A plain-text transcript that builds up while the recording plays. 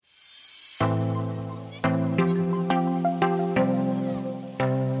Hello,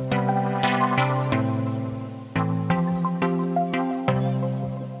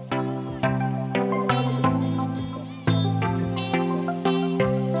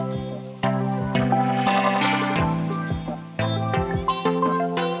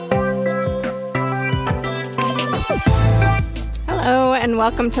 and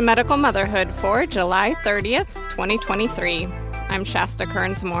welcome to Medical Motherhood for July 30th, 2023. I'm Shasta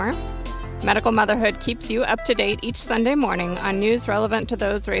Kearns-Moore. Medical Motherhood keeps you up to date each Sunday morning on news relevant to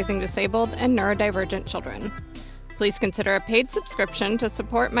those raising disabled and neurodivergent children. Please consider a paid subscription to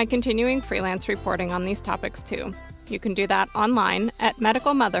support my continuing freelance reporting on these topics too. You can do that online at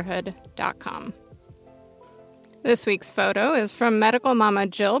medicalmotherhood.com. This week's photo is from medical mama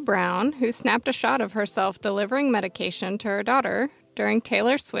Jill Brown, who snapped a shot of herself delivering medication to her daughter during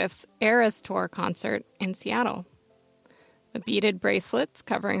Taylor Swift's Eras Tour concert in Seattle. The beaded bracelets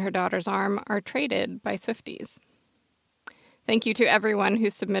covering her daughter's arm are traded by Swifties. Thank you to everyone who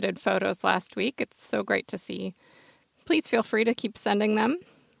submitted photos last week. It's so great to see. Please feel free to keep sending them.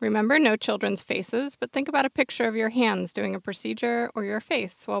 Remember, no children's faces, but think about a picture of your hands doing a procedure or your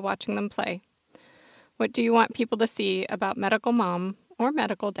face while watching them play. What do you want people to see about medical mom or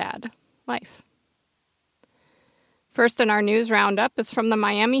medical dad life? First in our news roundup is from the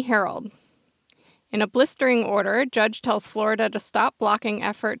Miami Herald. In a blistering order, judge tells Florida to stop blocking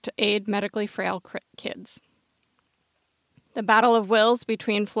effort to aid medically frail kids. The battle of wills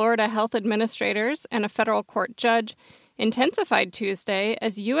between Florida health administrators and a federal court judge intensified Tuesday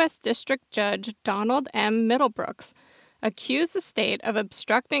as U.S. District Judge Donald M. Middlebrooks accused the state of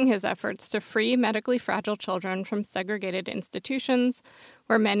obstructing his efforts to free medically fragile children from segregated institutions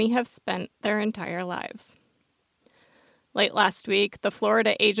where many have spent their entire lives. Late last week, the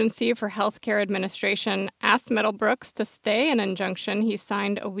Florida Agency for Healthcare Administration asked Middlebrooks to stay an injunction he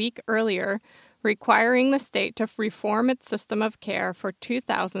signed a week earlier, requiring the state to reform its system of care for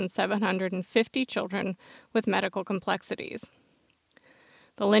 2,750 children with medical complexities.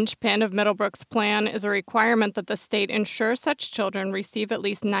 The linchpin of Middlebrooks' plan is a requirement that the state ensure such children receive at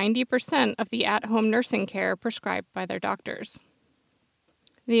least 90% of the at-home nursing care prescribed by their doctors.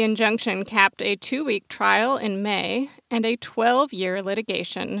 The injunction capped a 2-week trial in May and a 12-year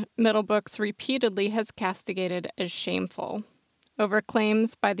litigation Middlebrooks repeatedly has castigated as shameful over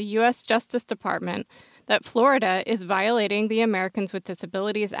claims by the U.S. Justice Department that Florida is violating the Americans with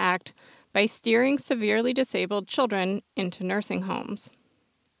Disabilities Act by steering severely disabled children into nursing homes.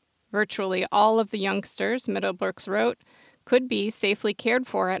 Virtually all of the youngsters, Middlebrooks wrote, could be safely cared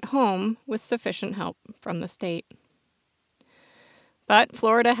for at home with sufficient help from the state. But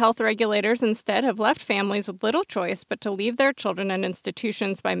Florida health regulators instead have left families with little choice but to leave their children in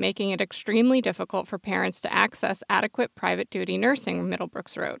institutions by making it extremely difficult for parents to access adequate private duty nursing,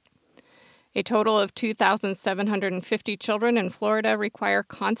 Middlebrooks wrote. A total of 2,750 children in Florida require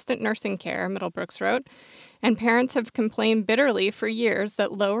constant nursing care, Middlebrooks wrote, and parents have complained bitterly for years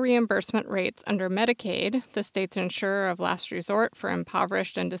that low reimbursement rates under Medicaid, the state's insurer of last resort for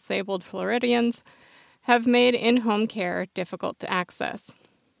impoverished and disabled Floridians, have made in-home care difficult to access.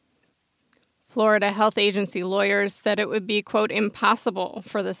 Florida Health Agency lawyers said it would be, quote, impossible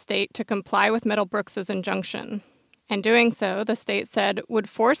for the state to comply with Middlebrooks' injunction. And doing so, the state said, would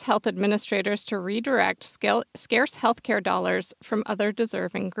force health administrators to redirect scarce healthcare dollars from other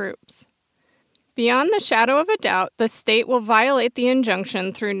deserving groups. Beyond the shadow of a doubt, the state will violate the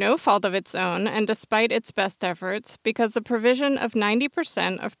injunction through no fault of its own and despite its best efforts, because the provision of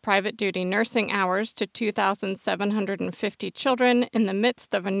 90% of private duty nursing hours to 2,750 children in the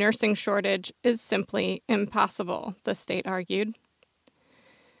midst of a nursing shortage is simply impossible, the state argued.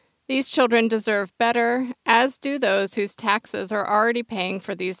 These children deserve better, as do those whose taxes are already paying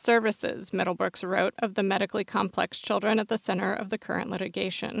for these services, Middlebrooks wrote of the medically complex children at the center of the current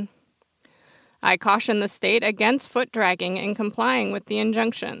litigation. I caution the state against foot-dragging in complying with the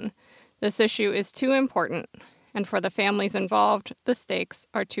injunction. This issue is too important, and for the families involved, the stakes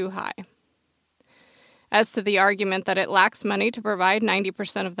are too high. As to the argument that it lacks money to provide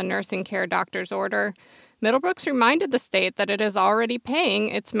 90% of the nursing care doctors order, Middlebrooks reminded the state that it is already paying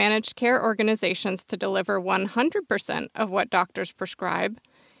its managed care organizations to deliver 100% of what doctors prescribe,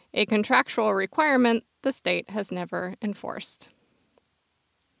 a contractual requirement the state has never enforced.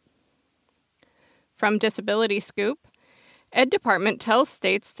 From Disability Scoop, Ed Department tells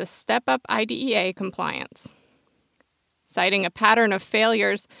states to step up IDEA compliance. Citing a pattern of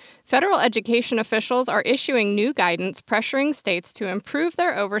failures, federal education officials are issuing new guidance pressuring states to improve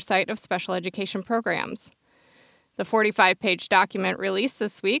their oversight of special education programs. The 45-page document released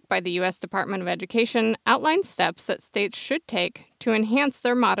this week by the U.S. Department of Education outlines steps that states should take to enhance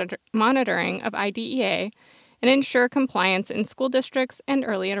their monitoring of IDEA and ensure compliance in school districts and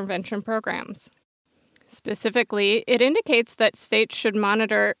early intervention programs. Specifically, it indicates that states should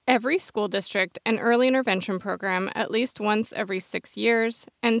monitor every school district and early intervention program at least once every 6 years,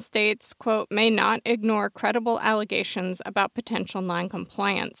 and states, quote, may not ignore credible allegations about potential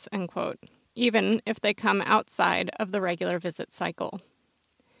noncompliance, end quote, even if they come outside of the regular visit cycle.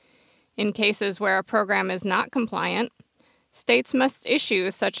 In cases where a program is not compliant, states must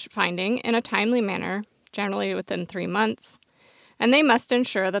issue such finding in a timely manner, generally within 3 months, and they must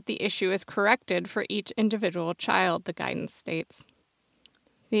ensure that the issue is corrected for each individual child, the guidance states.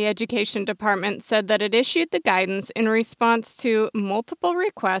 The Education Department said that it issued the guidance in response to multiple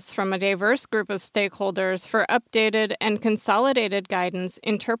requests from a diverse group of stakeholders for updated and consolidated guidance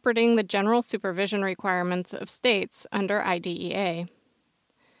interpreting the general supervision requirements of states under IDEA.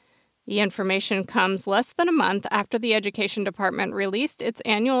 The information comes less than a month after the Education Department released its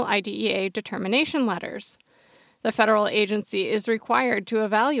annual IDEA determination letters. The federal agency is required to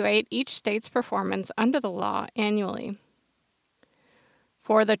evaluate each state's performance under the law annually.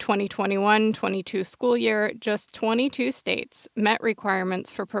 For the 2021-22 school year, just 22 states met requirements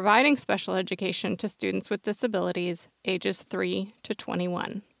for providing special education to students with disabilities ages 3 to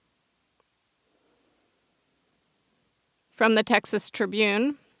 21. From the Texas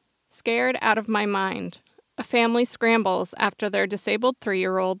Tribune, scared out of my mind. A family scrambles after their disabled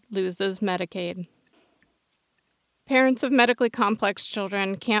 3-year-old loses Medicaid. Parents of medically complex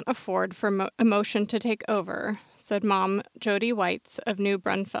children can't afford for emotion to take over, said Mom Jody Whites of New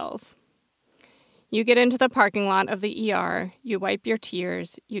Braunfels. You get into the parking lot of the ER, you wipe your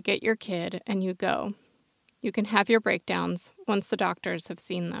tears, you get your kid, and you go. You can have your breakdowns once the doctors have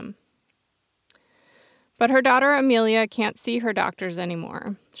seen them. But her daughter Amelia can't see her doctors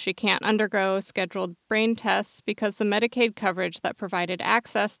anymore. She can't undergo scheduled brain tests because the Medicaid coverage that provided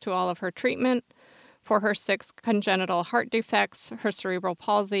access to all of her treatment for her 6 congenital heart defects, her cerebral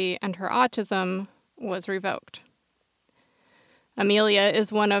palsy, and her autism was revoked. Amelia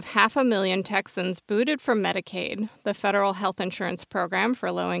is one of 500,000 Texans booted from Medicaid, the federal health insurance program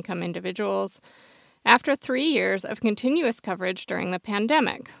for low-income individuals, after 3 years of continuous coverage during the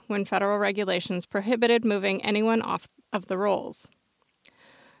pandemic, when federal regulations prohibited moving anyone off of the rolls.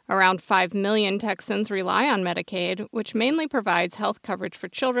 Around 5 million Texans rely on Medicaid, which mainly provides health coverage for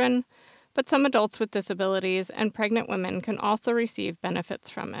children, but some adults with disabilities and pregnant women can also receive benefits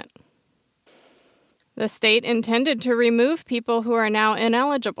from it. The state intended to remove people who are now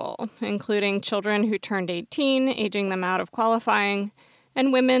ineligible, including children who turned 18, aging them out of qualifying,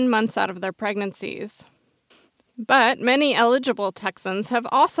 and women months out of their pregnancies. But many eligible Texans have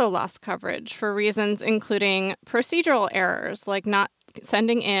also lost coverage for reasons including procedural errors like not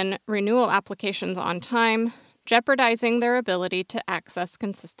sending in renewal applications on time, jeopardizing their ability to access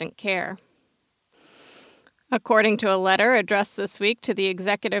consistent care. According to a letter addressed this week to the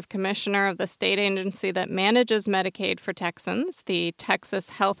executive commissioner of the state agency that manages Medicaid for Texans, the Texas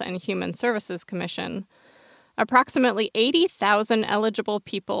Health and Human Services Commission, approximately 80,000 eligible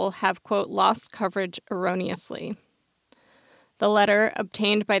people have, quote, lost coverage erroneously. The letter,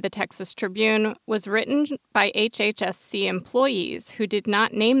 obtained by the Texas Tribune, was written by HHSC employees who did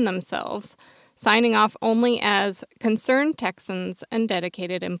not name themselves, signing off only as concerned Texans and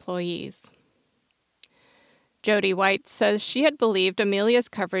dedicated employees. Jody White says she had believed Amelia's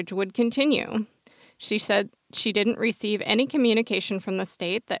coverage would continue. She said she didn't receive any communication from the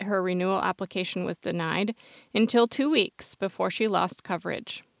state that her renewal application was denied until 2 weeks before she lost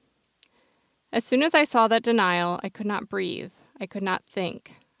coverage. As soon as I saw that denial, I could not breathe. I could not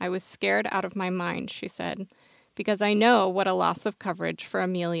think. I was scared out of my mind, she said, because I know what a loss of coverage for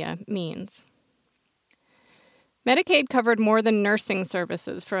Amelia means. Medicaid covered more than nursing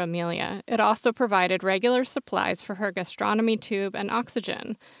services for Amelia. It also provided regular supplies for her gastrostomy tube and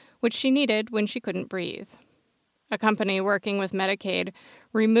oxygen, which she needed when she couldn't breathe. A company working with Medicaid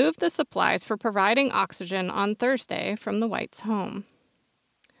removed the supplies for providing oxygen on Thursday from the Whites' home.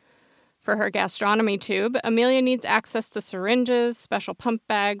 For her gastrostomy tube, Amelia needs access to syringes, special pump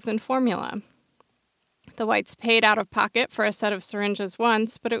bags, and formula. The Whites paid out of pocket for a set of syringes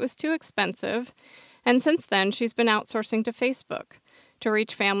once, but it was too expensive, and since then she's been outsourcing to Facebook to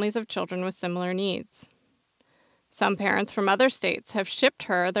reach families of children with similar needs. Some parents from other states have shipped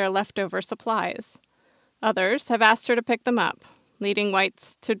her their leftover supplies. Others have asked her to pick them up, leading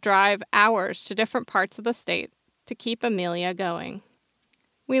Whites to drive hours to different parts of the state to keep Amelia going.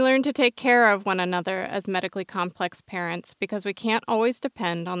 We learn to take care of one another as medically complex parents because we can't always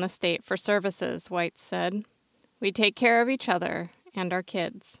depend on the state for services, White said. We take care of each other and our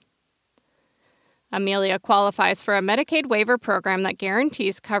kids. Amelia qualifies for a Medicaid waiver program that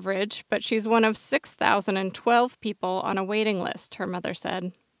guarantees coverage, but she's one of 6,012 people on a waiting list, her mother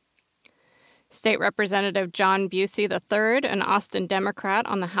said. State Representative John Busey III, an Austin Democrat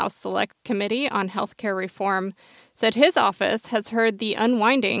on the House Select Committee on Healthcare Reform, said his office has heard the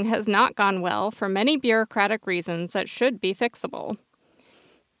unwinding has not gone well for many bureaucratic reasons that should be fixable.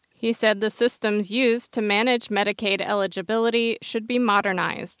 He said the systems used to manage Medicaid eligibility should be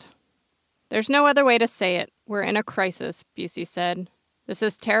modernized. There's no other way to say it. We're in a crisis, Busey said. This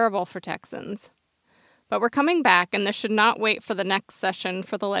is terrible for Texans. But we're coming back, and this should not wait for the next session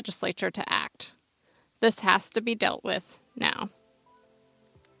for the legislature to act. This has to be dealt with now.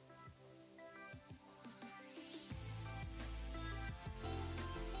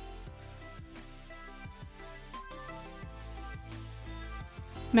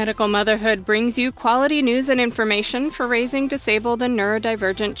 Medical Motherhood brings you quality news and information for raising disabled and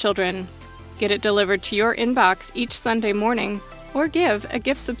neurodivergent children. Get it delivered to your inbox each Sunday morning, or give a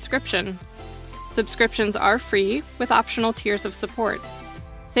gift subscription. Subscriptions are free, with optional tiers of support.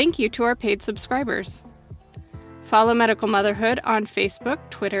 Thank you to our paid subscribers. Follow Medical Motherhood on Facebook,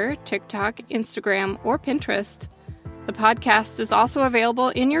 Twitter, TikTok, Instagram, or Pinterest. The podcast is also available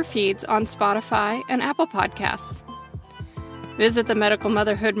in your feeds on Spotify and Apple Podcasts. Visit the Medical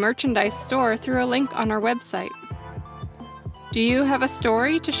Motherhood merchandise store through a link on our website. Do you have a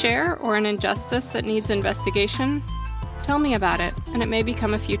story to share or an injustice that needs investigation? Tell me about it, and it may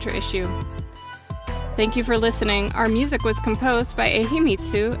become a future issue. Thank you for listening. Our music was composed by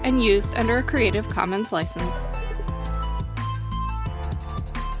Ehimitsu and used under a Creative Commons license.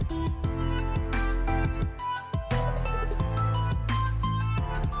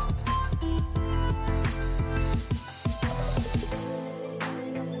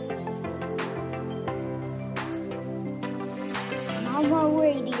 Mama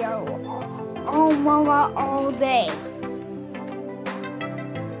Radio. Oh, Mama all day.